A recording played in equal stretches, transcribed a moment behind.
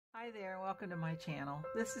Hi there, welcome to my channel.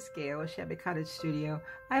 This is Gail with Shabby Cottage Studio.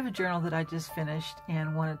 I have a journal that I just finished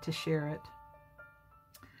and wanted to share it.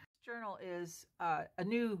 This journal is a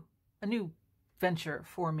new venture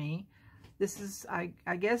for me. This is,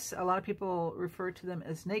 I guess a lot of people refer to them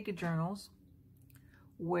as naked journals,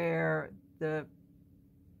 where the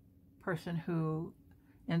person who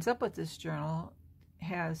ends up with this journal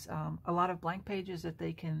has a lot of blank pages that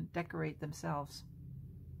they can decorate themselves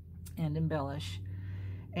and embellish.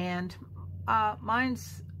 And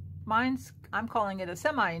mine's I'm calling it a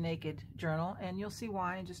semi-naked journal, and you'll see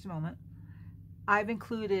why in just a moment. I've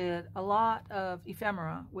included a lot of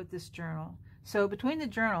ephemera with this journal. So between the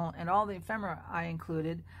journal and all the ephemera I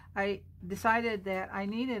included, I decided that I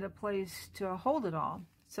needed a place to hold it all.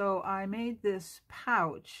 So I made this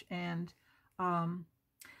pouch, and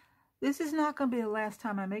this is not going to be the last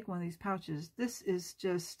time I make one of these pouches. This is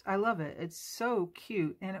just, I love it. It's so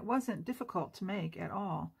cute, and it wasn't difficult to make at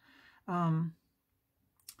all.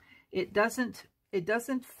 It doesn't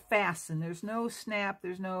fasten. There's no snap.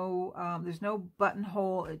 There's no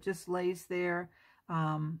buttonhole. It just lays there.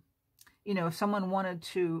 You know, if someone wanted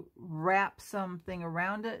to wrap something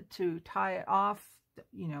around it to tie it off,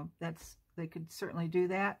 you know, they could certainly do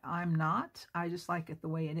that. I'm not. I just like it the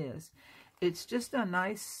way it is. It's just a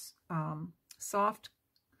nice soft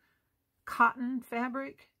cotton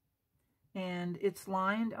fabric, and it's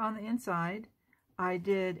lined on the inside. I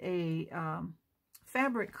did a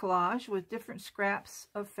fabric collage with different scraps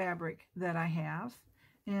of fabric that I have,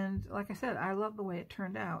 and like I said, I love the way it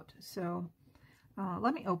turned out. So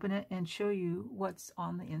let me open it and show you what's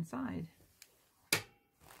on the inside.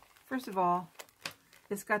 First of all,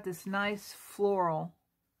 it's got this nice floral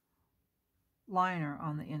liner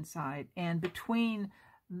on the inside, and between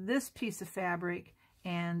this piece of fabric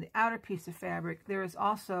and the outer piece of fabric, there is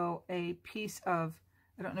also a piece of,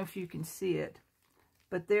 I don't know if you can see it,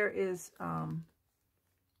 but there is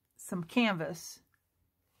some canvas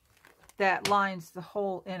that lines the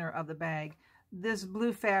whole inner of the bag. This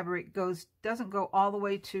blue fabric doesn't go all the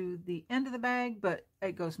way to the end of the bag, but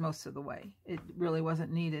it goes most of the way. It really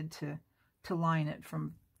wasn't needed to line it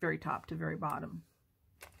from very top to very bottom.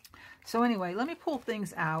 So anyway, let me pull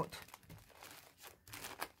things out.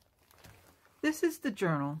 This is the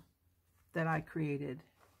journal that I created.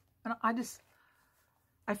 And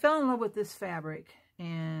I fell in love with this fabric,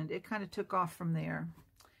 and it kind of took off from there.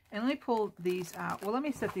 And let me pull these out. Well, let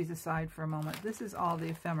me set these aside for a moment. This is all the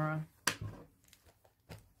ephemera.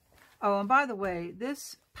 Oh, and by the way,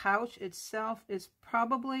 this pouch itself is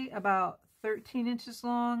probably about 13 inches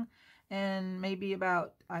long and maybe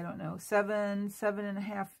about, I don't know,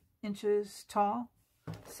 7.5 inches tall.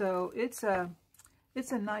 So it's a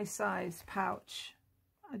nice size pouch.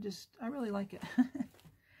 I really like it.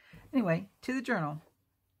 Anyway, to the journal.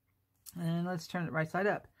 And let's turn it right side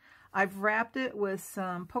up. I've wrapped it with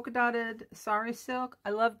some polka dotted sari silk.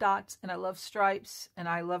 I love dots and I love stripes, and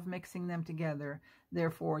I love mixing them together.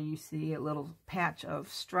 Therefore, you see a little patch of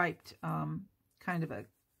striped, kind of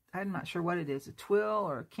I'm not sure what it is, a twill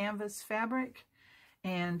or a canvas fabric.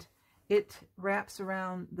 And it wraps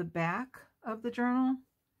around the back of the journal.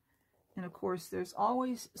 And of course, there's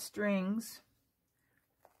always strings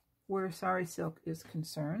where sari silk is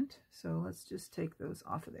concerned. So let's just take those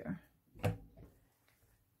off of there.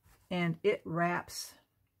 And it wraps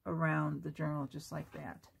around the journal just like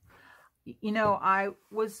that. You know, I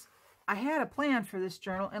had a plan for this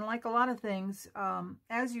journal, and like a lot of things,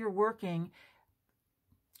 as you're working,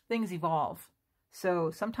 things evolve.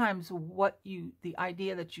 So sometimes the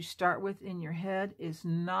idea that you start with in your head is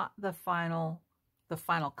not the final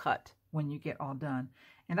cut when you get all done.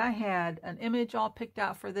 And I had an image all picked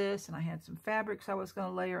out for this, and I had some fabrics I was going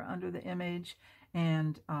to layer under the image,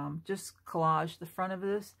 and just collage the front of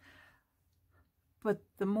this. But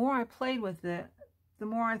the more I played with it, the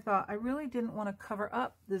more I thought I really didn't want to cover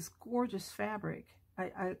up this gorgeous fabric.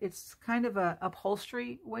 It's kind of a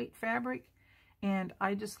upholstery weight fabric, and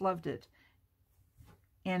I just loved it.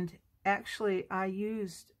 And actually, I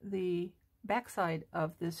used the backside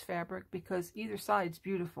of this fabric because either side's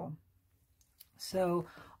beautiful. So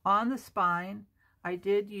on the spine, I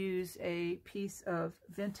did use a piece of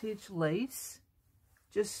vintage lace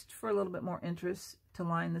just for a little bit more interest to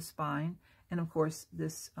line the spine. And of course,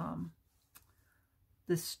 this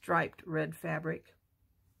striped red fabric,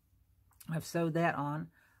 I've sewed that on.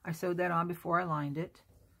 I sewed that on before I lined it.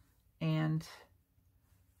 And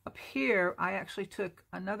up here, I actually took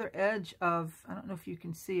another edge of, I don't know if you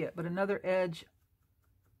can see it, but another edge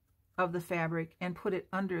of the fabric and put it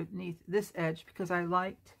underneath this edge because I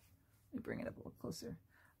liked, let me bring it up a little closer.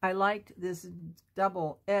 I liked this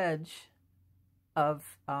double edge of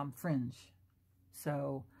fringe.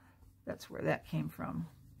 So That's where that came from.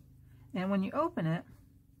 And when you open it,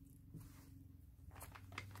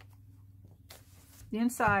 the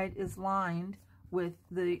inside is lined with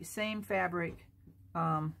the same fabric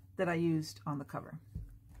that I used on the cover.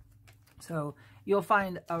 So you'll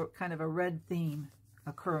find a kind of a red theme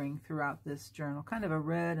occurring throughout this journal, kind of a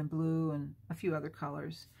red and blue and a few other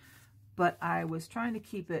colors. But I was trying to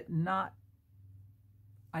keep it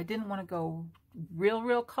I didn't want to go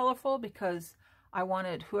real colorful, because I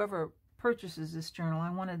wanted whoever purchases this journal,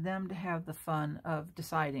 I wanted them to have the fun of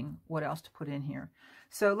deciding what else to put in here.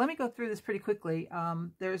 So let me go through this pretty quickly.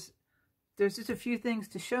 There's just a few things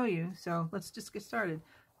to show you, so let's just get started.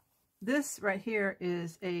 This right here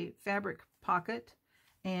is a fabric pocket,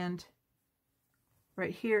 and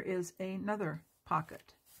right here is another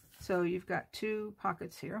pocket. So you've got two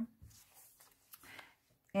pockets here.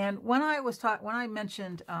 And when I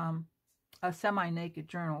mentioned a semi-naked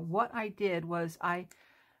journal, what I did was I'm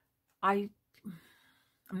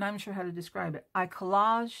not even sure how to describe it. I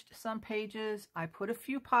collaged some pages. I put a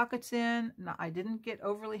few pockets in. Now, I didn't get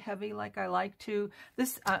overly heavy like I like to.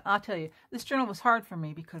 I'll tell you, this journal was hard for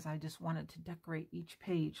me because I just wanted to decorate each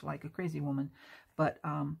page like a crazy woman. But,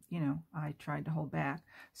 you know, I tried to hold back.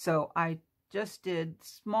 So I just did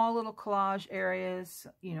small little collage areas,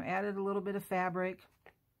 you know, added a little bit of fabric,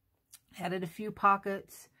 added a few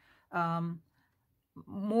pockets,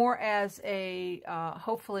 more as a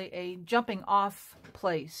hopefully a jumping off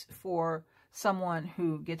place for someone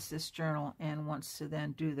who gets this journal and wants to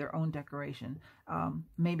then do their own decoration,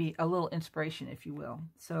 maybe a little inspiration, if you will.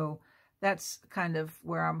 So that's kind of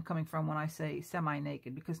where I'm coming from when I say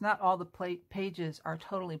semi-naked, because not all the pages are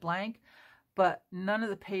totally blank, but none of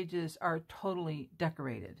the pages are totally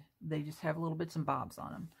decorated. They just have little bits and bobs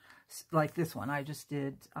on them, like this one. I just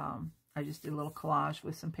did a little collage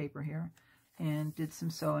with some paper here and did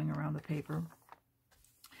some sewing around the paper.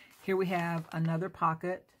 Here we have another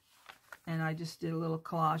pocket, and I just did a little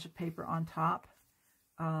collage of paper on top,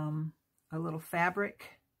 a little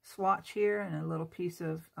fabric swatch here, and a little piece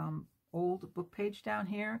of old book page down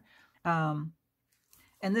here. And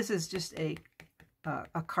this is just a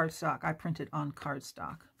cardstock. I printed on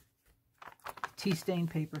cardstock. Tea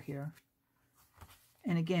stained paper here.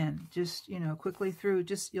 And again, just, you know, quickly through,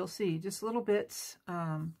 you'll see just little bits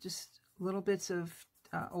of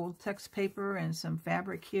old text paper and some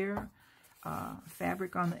fabric here,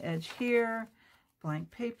 fabric on the edge here, blank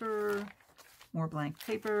paper, more blank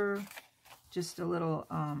paper, just a little,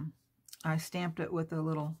 I stamped it with a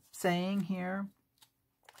little saying here,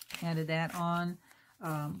 added that on.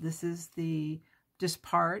 This is just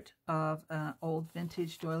part of an old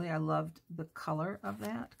vintage doily. I loved the color of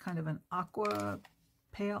that, kind of an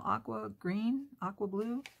pale aqua green, aqua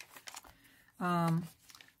blue.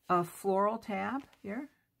 A floral tab here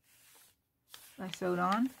I sewed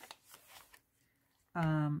on.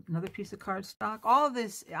 Another piece of cardstock. All of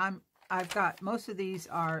this, I've got, most of these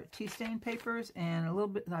are tea stain papers, and a little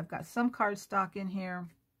bit, I've got some cardstock in here,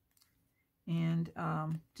 and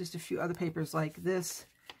just a few other papers. Like this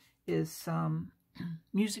is some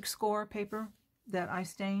music score paper that I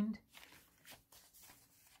stained.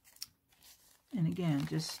 And again,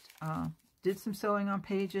 just did some sewing on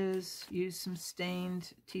pages, used some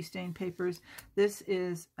tea stained papers. This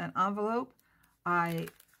is an envelope. I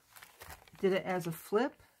did it as a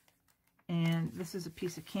flip, and this is a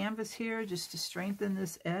piece of canvas here just to strengthen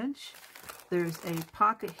this edge. There's a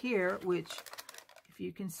pocket here, which, if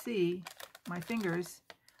you can see my fingers,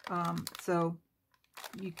 so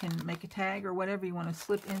you can make a tag or whatever you want to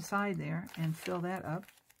slip inside there and fill that up.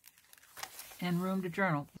 And room to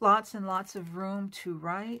journal. Lots and lots of room to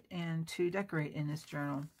write and to decorate in this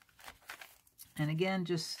journal. And again,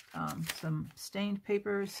 just some stained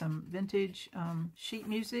paper, some vintage sheet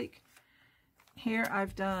music. Here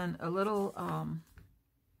I've done a little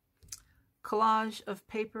collage of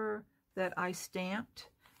paper that I stamped,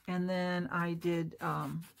 and then I did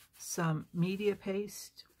some media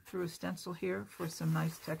paste through a stencil here for some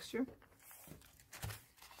nice texture.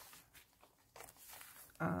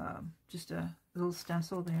 Just a little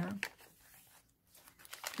stencil there.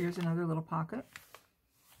 Here's another little pocket.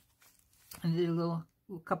 And did a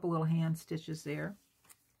couple little hand stitches there.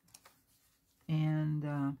 And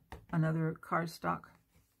another cardstock,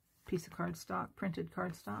 piece of cardstock, printed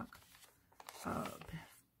cardstock.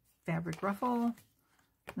 Fabric ruffle.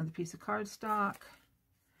 Another piece of cardstock.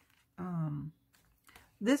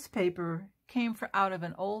 This paper came out of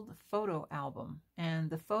an old photo album, and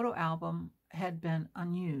the photo album had been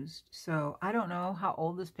unused. So I don't know how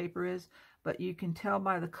old this paper is, but you can tell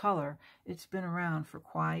by the color it's been around for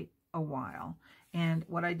quite a while. And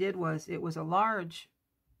what I did was, it was a large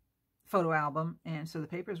photo album, and so the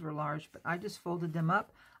papers were large, but I just folded them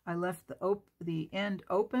up. I left the end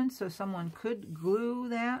open so someone could glue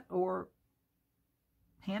that or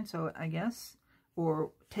hand sew it, I guess,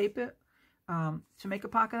 or tape it to make a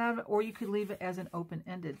pocket out of it, or you could leave it as an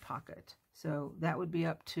open-ended pocket. So that would be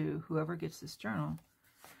up to whoever gets this journal.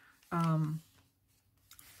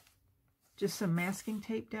 Just some masking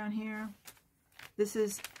tape down here. This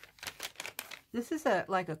is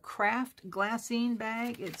like a craft glassine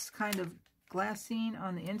bag. It's kind of glassine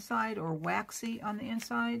on the inside or waxy on the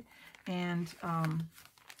inside. And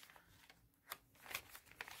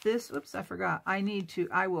this, oops, I forgot. I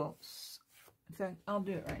will, in fact, I'll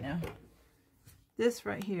do it right now. This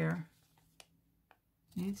right here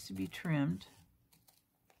needs to be trimmed.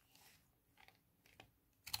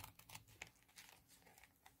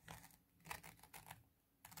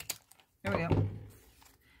 There we go.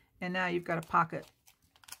 And now you've got a pocket.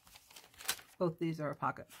 Both these are a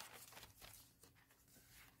pocket.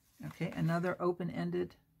 Okay, another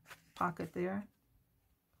open-ended pocket there.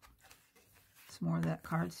 It's more of that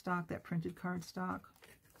cardstock, that printed cardstock.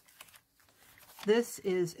 This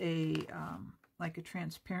is a like a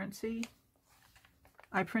transparency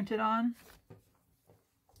I printed on.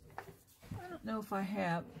 I don't know if I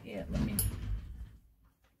have. Yeah, let me.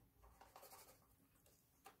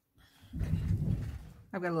 Okay.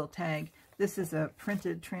 I've got a little tag. This is a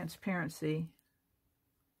printed transparency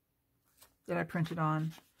that I printed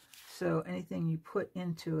on. So anything you put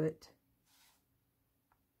into it,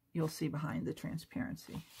 you'll see behind the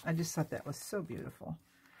transparency. I just thought that was so beautiful.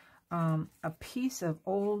 A piece of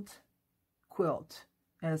old quilt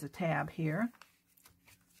as a tab here.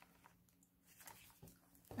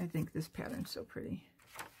 I think this pattern's so pretty.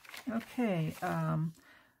 Okay,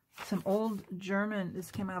 some old German,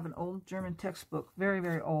 this came out of an old German textbook, very,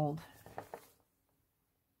 very old.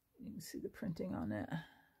 You can see the printing on that.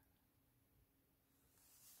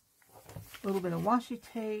 A little bit of washi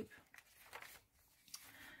tape.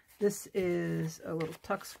 This is a little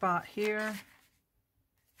tuck spot here.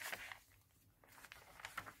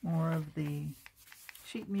 More of the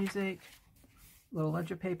sheet music, little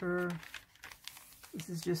ledger paper. This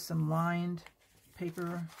is just some lined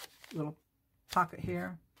paper, little pocket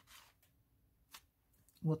here.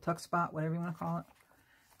 Little tuck spot, whatever you want to call it.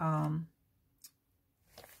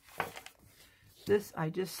 This I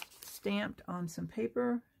just stamped on some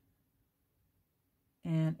paper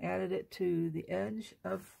and added it to the edge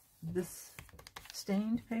of this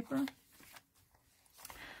stained paper.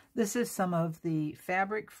 This is some of the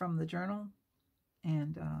fabric from the journal,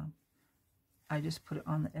 and I just put it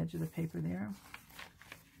on the edge of the paper there.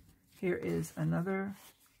 Here is another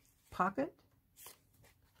pocket.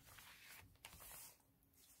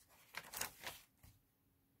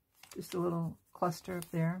 Just a little cluster up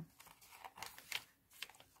there.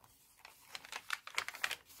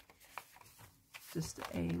 Just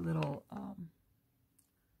a little,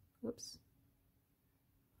 whoops,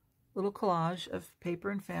 little collage of paper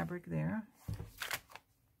and fabric there.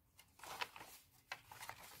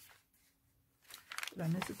 Did I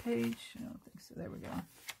miss a page? I don't think so. There we go.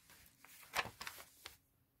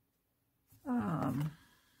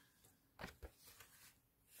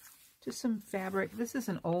 Just some fabric. This is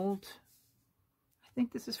an old, I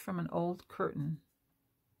think this is from an old curtain.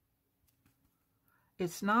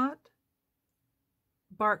 It's not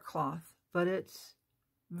bark cloth, but it's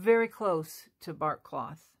very close to bark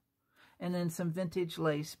cloth. And then some vintage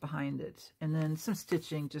lace behind it. And then some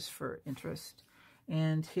stitching just for interest.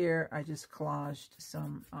 And here I just collaged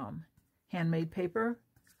some handmade paper.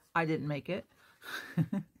 I didn't make it.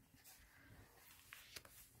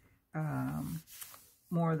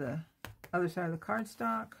 More of the other side of the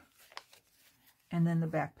cardstock. And then the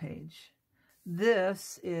back page.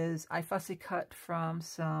 This is, I fussy cut from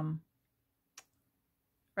some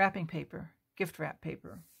wrapping paper, gift wrap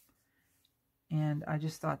paper. And I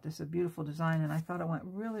just thought this is a beautiful design, and I thought it went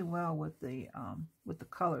really well with the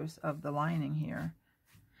colors of the lining here.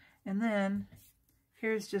 And then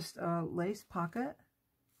here's just a lace pocket,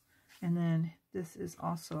 and then this is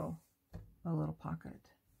also a little pocket.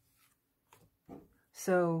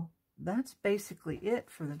 So that's basically it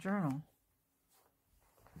for the journal.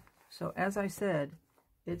 So as I said,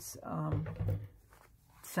 it's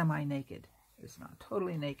semi-naked. It's not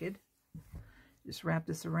totally naked. Just wrap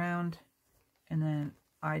this around, and then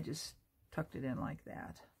I just tucked it in like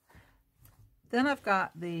that. Then I've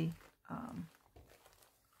got the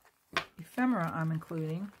ephemera I'm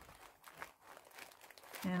including.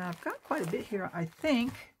 And I've got quite a bit here, I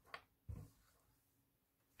think.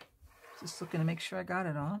 Just looking to make sure I got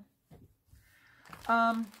it all.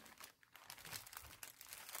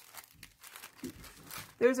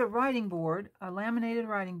 There's a writing board, a laminated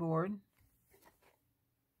writing board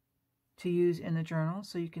to use in the journal,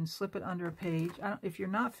 so you can slip it under a page. If you're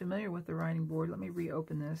not familiar with the writing board, let me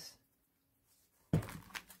reopen this.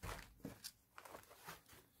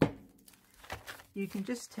 You can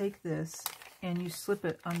just take this and you slip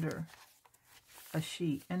it under a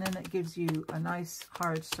sheet, and then it gives you a nice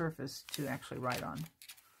hard surface to actually write on.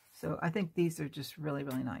 So I think these are just really,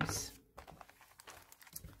 really nice.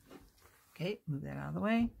 Okay, move that out of the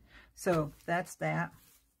way. So that's that.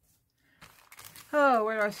 Oh,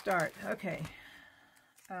 where do I start? Okay.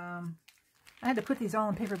 I had to put these all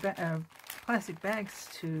in plastic bags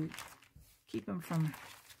to keep them from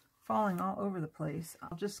falling all over the place.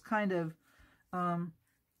 I'll just kind of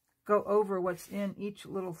go over what's in each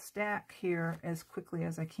little stack here as quickly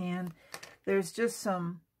as I can. There's just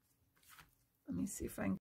some, let me see if I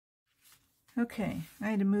can. Okay, I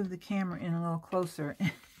had to move the camera in a little closer.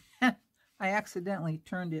 I accidentally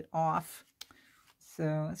turned it off.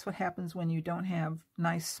 So that's what happens when you don't have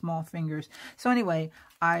nice small fingers. So anyway,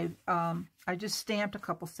 I just stamped a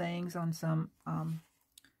couple sayings on some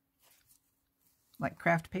like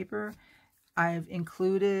craft paper. I've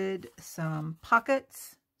included some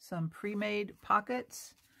pockets, some pre-made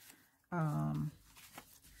pockets,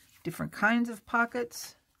 different kinds of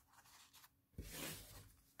pockets.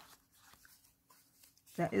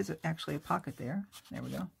 That is actually a pocket there. There we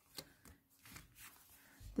go.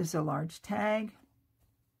 There's a large tag.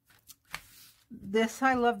 This,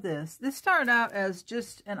 I love this. This started out as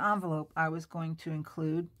just an envelope I was going to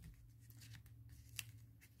include.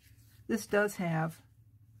 This does have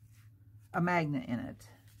a magnet in it,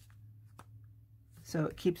 so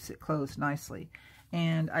it keeps it closed nicely.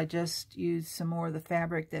 And I just used some more of the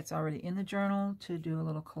fabric that's already in the journal to do a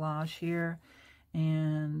little collage here,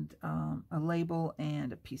 and a label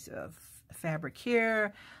and a piece of fabric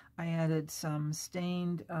here. I added some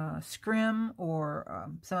stained scrim, or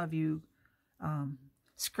some of you,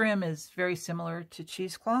 scrim is very similar to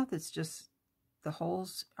cheesecloth. It's just the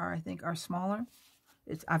holes are, I think, are smaller.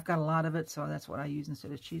 I've got a lot of it, so that's what I use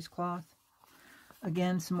instead of cheesecloth.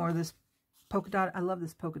 Again, some more of this polka dot. I love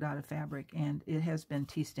this polka dotted fabric, and it has been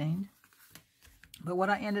tea stained. But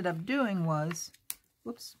what I ended up doing was,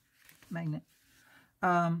 whoops, magnet,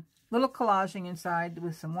 little collaging inside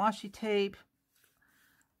with some washi tape,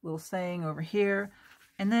 little saying over here,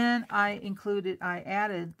 and then I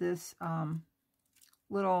added this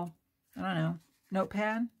little, I don't know,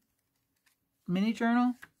 notepad, mini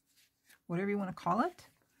journal, whatever you want to call it.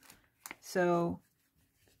 So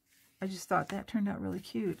I just thought that turned out really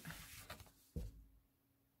cute.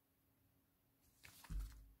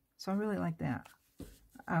 So I really like that.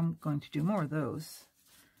 I'm going to do more of those.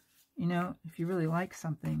 You know, if you really like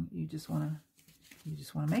something, you just want to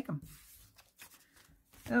make them.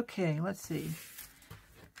 Okay, let's see.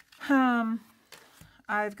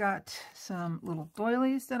 I've got some little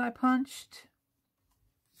doilies that I punched.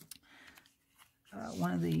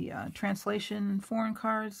 One of the translation foreign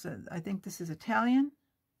cards. I think this is Italian.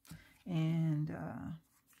 And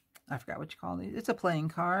I forgot what you call these. It's a playing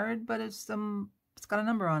card, but it's got a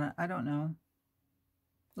number on it. I don't know.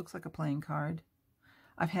 Looks like a playing card.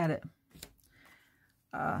 I've had it.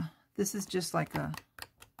 This is just like a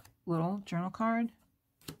little journal card.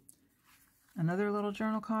 Another little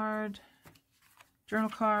journal card.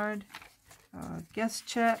 Guest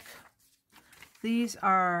check. These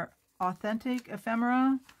are authentic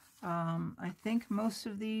ephemera. I think most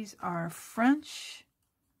of these are French.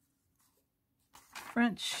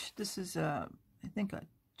 This is I think a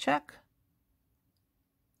Czech.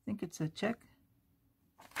 I think it's a Czech.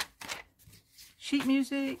 Sheet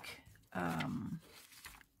music.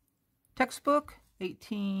 Textbook,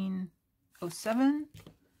 1807.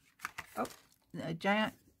 Oh, a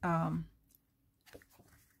giant,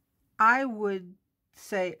 I would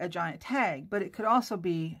say a giant tag, but it could also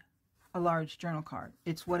be a large journal card.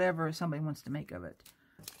 It's whatever somebody wants to make of it.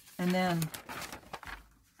 And then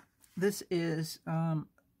this is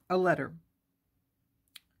a letter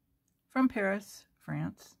from Paris,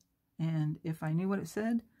 France. And if I knew what it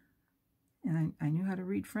said, and I knew how to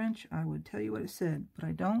read French, I would tell you what it said, but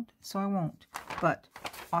I don't, so I won't. But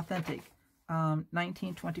authentic,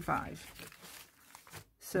 1925.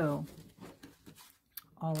 So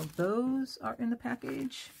all of those are in the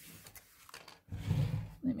package.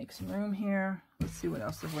 Let me make some room here. Let's see what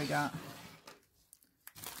else have we got.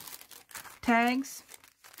 Tags.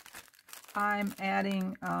 I'm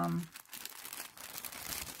adding,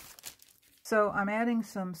 so I'm adding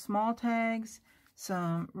some small tags,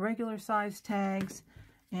 some regular size tags,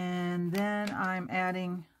 and then I'm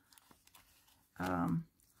adding,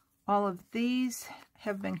 all of these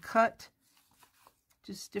have been cut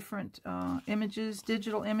just different images,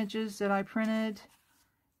 digital images that I printed.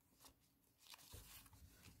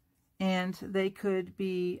 And they could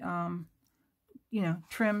be, you know,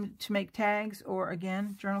 trimmed to make tags, or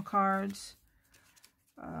again, journal cards.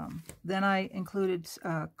 Then I included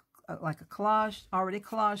like a collage, already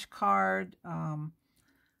collage card,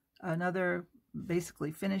 another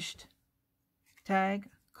basically finished tag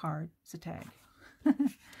card. It's a tag.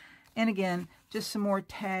 And again, just some more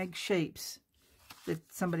tag shapes that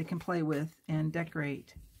somebody can play with and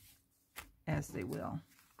decorate as they will.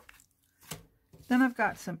 Then I've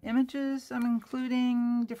got some images I'm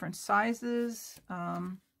including, different sizes. I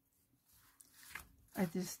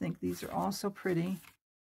just think these are all so pretty.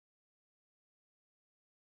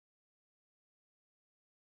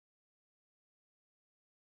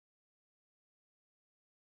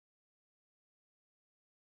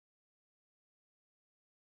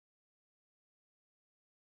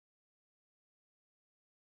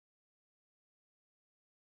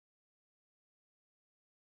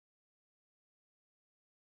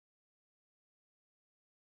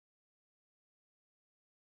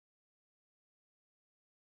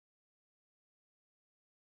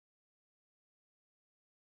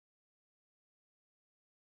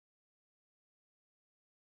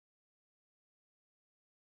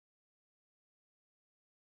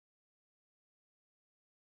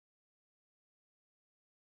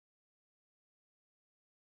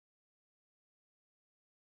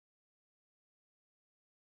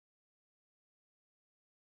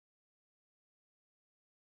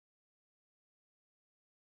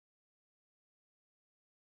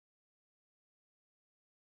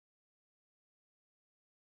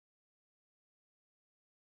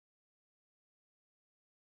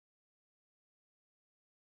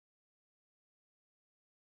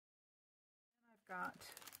 Got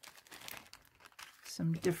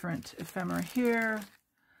some different ephemera here.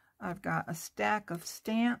 I've got a stack of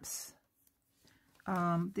stamps.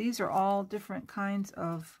 These are all different kinds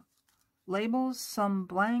of labels, some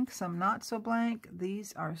blank, some not so blank.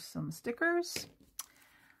 These are some stickers.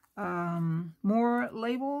 More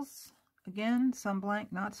labels, again, some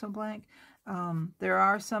blank, not so blank.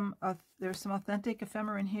 There's some authentic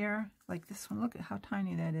ephemera in here, like this one. Look at how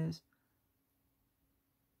tiny that is.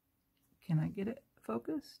 Can I get it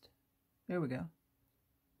focused? There we go.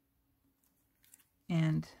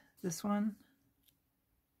 And this one.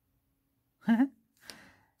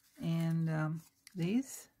 And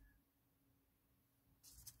these.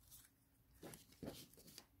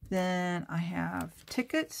 Then I have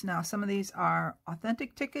tickets. Now some of these are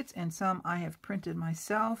authentic tickets and some I have printed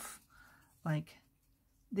myself. Like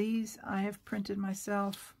these I have printed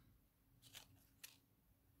myself.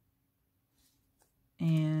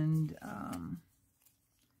 And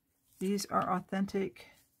these are authentic.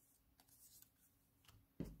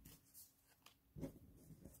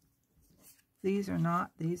 These are not.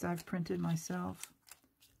 These I've printed myself.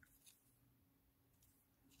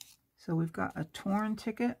 So we've got a torn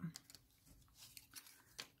ticket.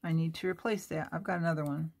 I need to replace that. I've got another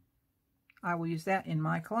one. I will use that in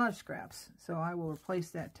my collage scraps. So I will replace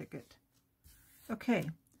that ticket. Okay.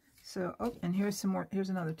 So, oh, and here's some more. Here's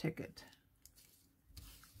another ticket.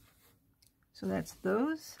 So that's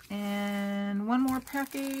those. And one more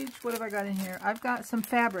package. What have I got in here? I've got some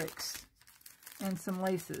fabrics and some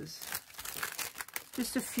laces.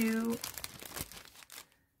 Just a few.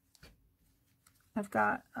 I've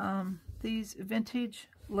got these vintage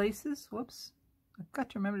laces. Whoops. I've got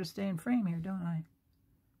to remember to stay in frame here, don't I?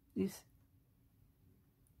 These.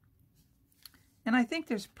 And I think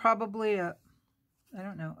there's probably a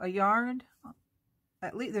yard.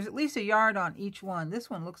 There's at least a yard on each one. This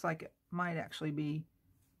one looks like it might actually be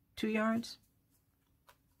 2 yards.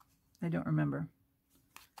 I don't remember.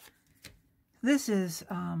 This is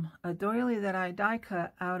a doily that I die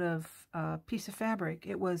cut out of a piece of fabric.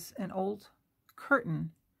 It was an old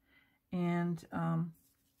curtain, and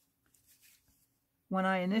when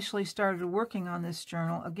I initially started working on this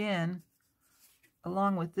journal, again,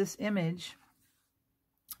 along with this image,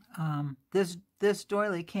 this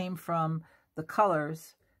doily came from the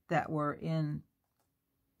colors that were in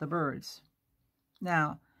the birds.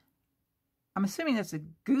 Now, I'm assuming that's a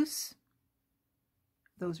goose.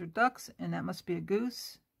 Those are ducks, and that must be a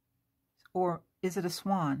goose. Or is it a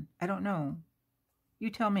swan? I don't know. You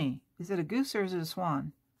tell me. Is it a goose or is it a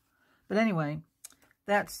swan? But anyway,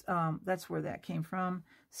 that's where that came from.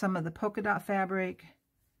 Some of the polka dot fabric,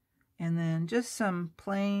 and then just some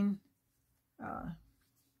plain.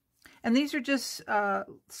 And these are just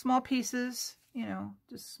small pieces, you know,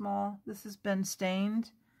 just small. This has been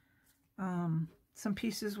stained. Some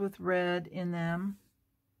pieces with red in them.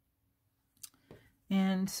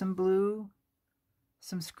 and some blue,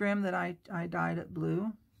 some scrim that I dyed it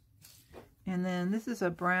blue. And then this is a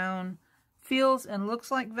brown, feels and looks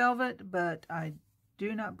like velvet, but I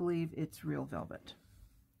do not believe it's real velvet.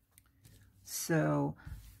 So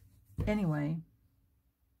anyway,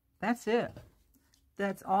 that's it.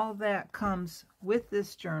 That's all that comes with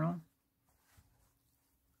this journal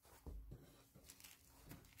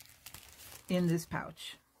in this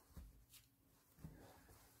pouch.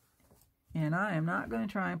 And I am not going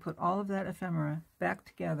to try and put all of that ephemera back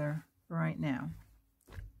together right now.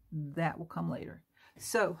 That will come later.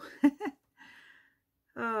 So,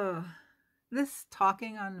 this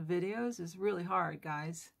talking on videos is really hard,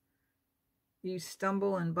 guys. You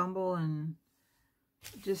stumble and bumble and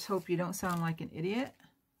just hope you don't sound like an idiot.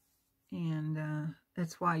 And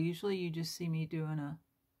that's why usually you just see me doing a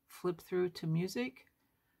flip through to music.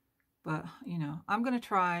 But, you know, I'm going to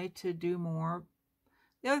try to do more.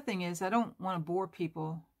 The other thing is I don't want to bore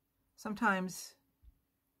people. Sometimes,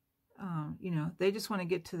 you know, they just want to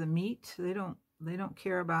get to the meat. They don't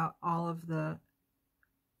care about all of the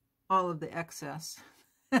excess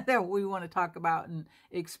that we want to talk about and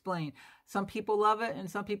explain. Some people love it and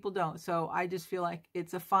some people don't. So I just feel like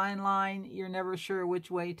it's a fine line. You're never sure which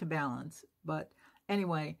way to balance. But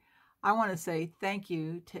anyway, I want to say thank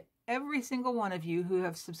you to every single one of you who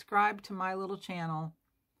have subscribed to my little channel.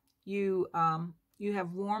 You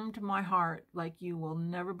have warmed my heart like you will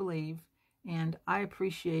never believe. And I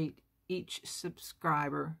appreciate each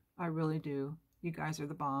subscriber. I really do. You guys are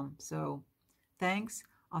the bomb. So thanks.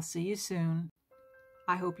 I'll see you soon.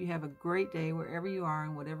 I hope you have a great day wherever you are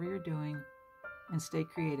and whatever you're doing. And stay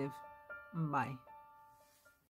creative. Bye.